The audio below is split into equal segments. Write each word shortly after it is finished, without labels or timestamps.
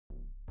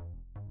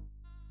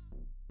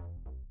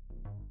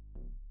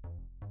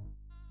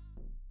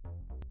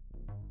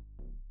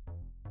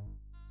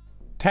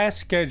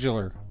Task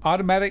Scheduler,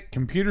 automatic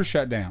computer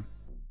shutdown.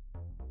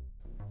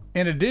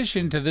 In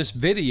addition to this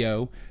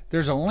video,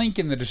 there's a link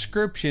in the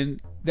description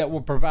that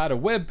will provide a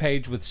web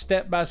page with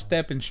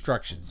step-by-step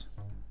instructions.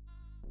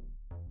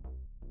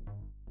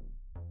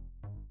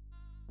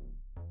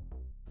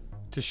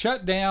 To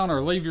shut down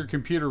or leave your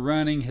computer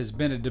running has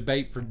been a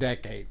debate for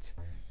decades.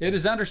 It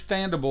is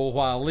understandable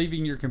why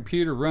leaving your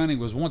computer running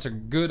was once a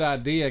good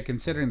idea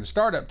considering the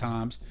startup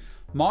times.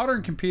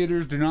 Modern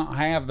computers do not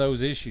have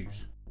those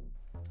issues.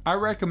 I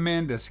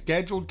recommend a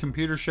scheduled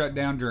computer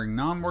shutdown during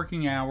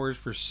non-working hours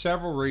for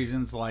several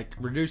reasons, like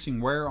reducing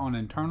wear on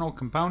internal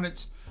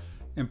components,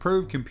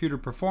 improved computer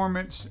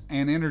performance,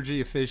 and energy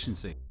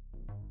efficiency.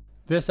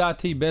 This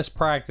IT best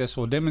practice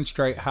will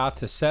demonstrate how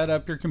to set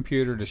up your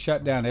computer to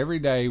shut down every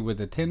day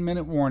with a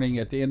 10-minute warning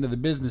at the end of the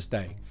business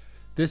day.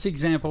 This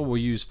example will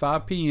use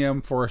 5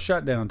 p.m. for a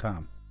shutdown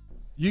time.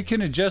 You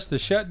can adjust the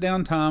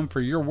shutdown time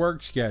for your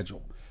work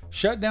schedule.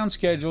 Shutdown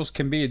schedules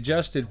can be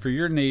adjusted for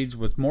your needs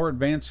with more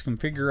advanced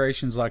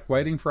configurations like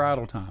waiting for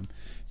idle time.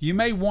 You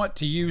may want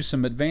to use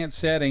some advanced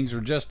settings or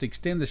just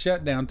extend the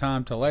shutdown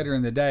time to later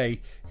in the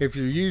day if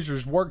your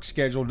user's work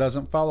schedule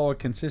doesn't follow a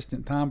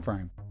consistent time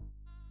frame.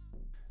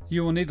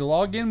 You will need to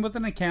log in with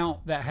an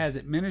account that has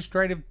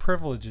administrative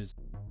privileges.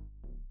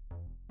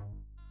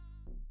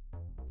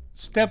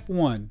 Step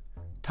 1.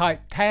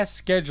 Type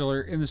Task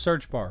Scheduler in the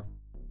search bar.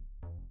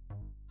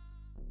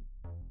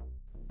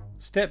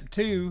 Step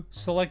 2.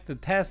 Select the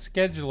Task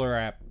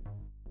Scheduler app.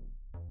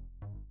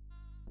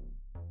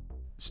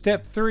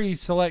 Step 3.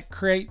 Select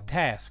Create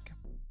Task.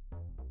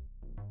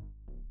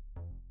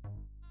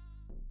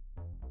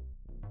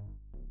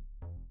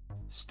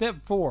 Step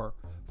 4.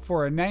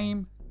 For a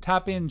name,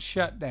 type in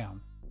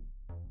Shutdown.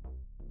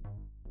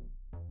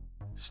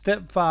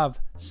 Step 5.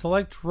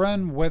 Select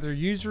Run whether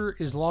user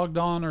is logged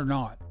on or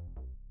not.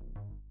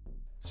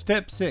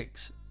 Step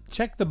 6.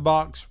 Check the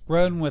box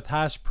Run with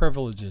highest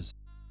privileges.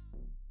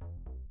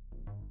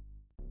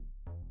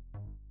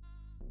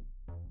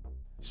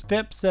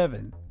 Step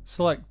 7.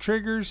 Select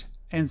Triggers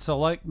and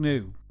select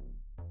New.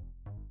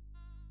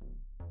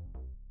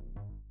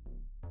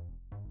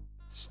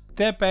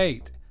 Step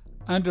 8.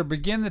 Under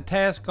Begin the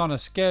task on a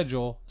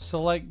schedule,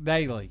 select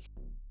Daily.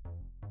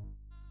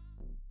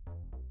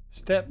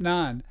 Step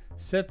 9.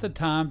 Set the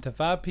time to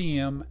 5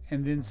 p.m.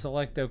 and then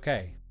select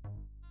OK.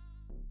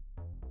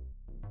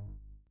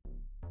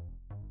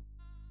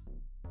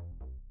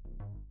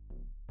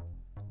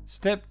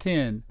 Step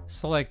 10.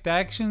 Select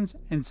Actions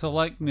and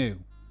select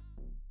New.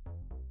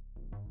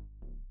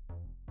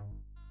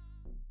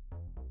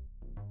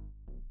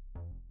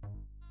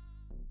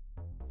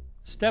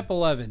 Step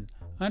 11.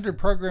 Under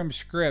Program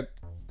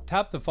Script,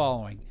 type the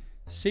following: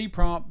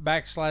 cprompt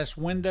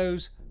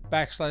 /windows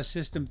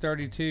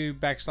 /system32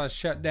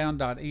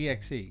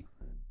 /shutdown.exe.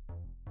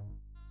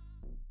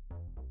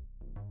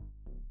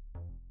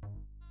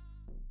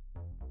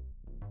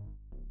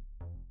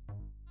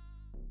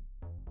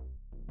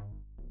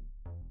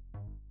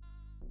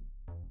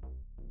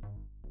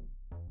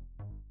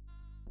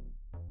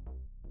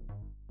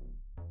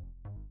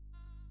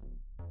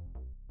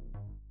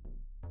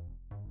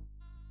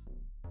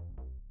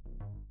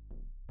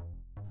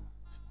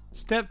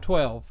 Step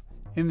 12.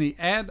 In the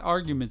Add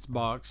Arguments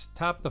box,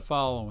 type the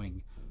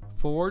following: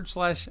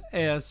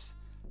 /s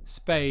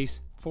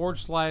space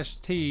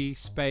 /t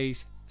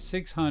space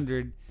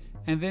 600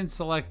 and then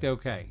select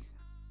OK.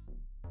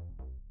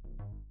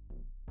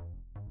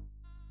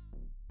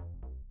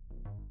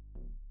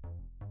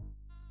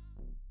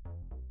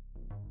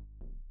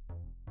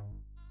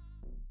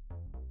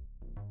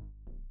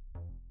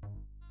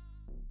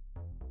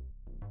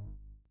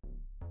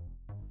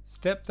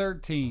 Step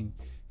 13.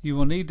 You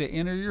will need to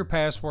enter your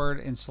password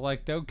and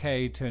select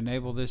OK to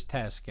enable this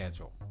task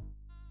schedule.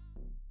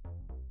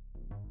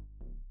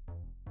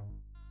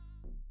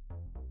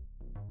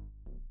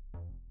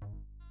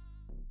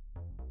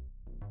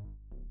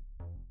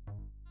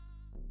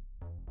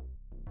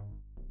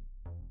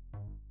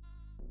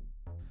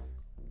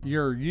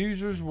 Your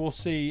users will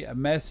see a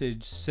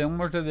message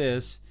similar to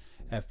this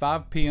at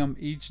 5 p.m.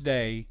 each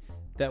day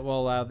that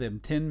will allow them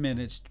 10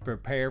 minutes to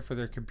prepare for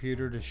their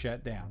computer to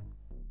shut down.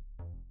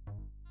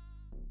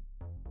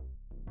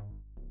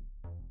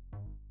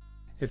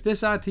 If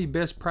this IT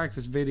best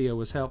practice video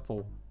was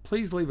helpful,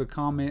 please leave a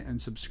comment and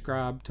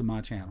subscribe to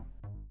my channel.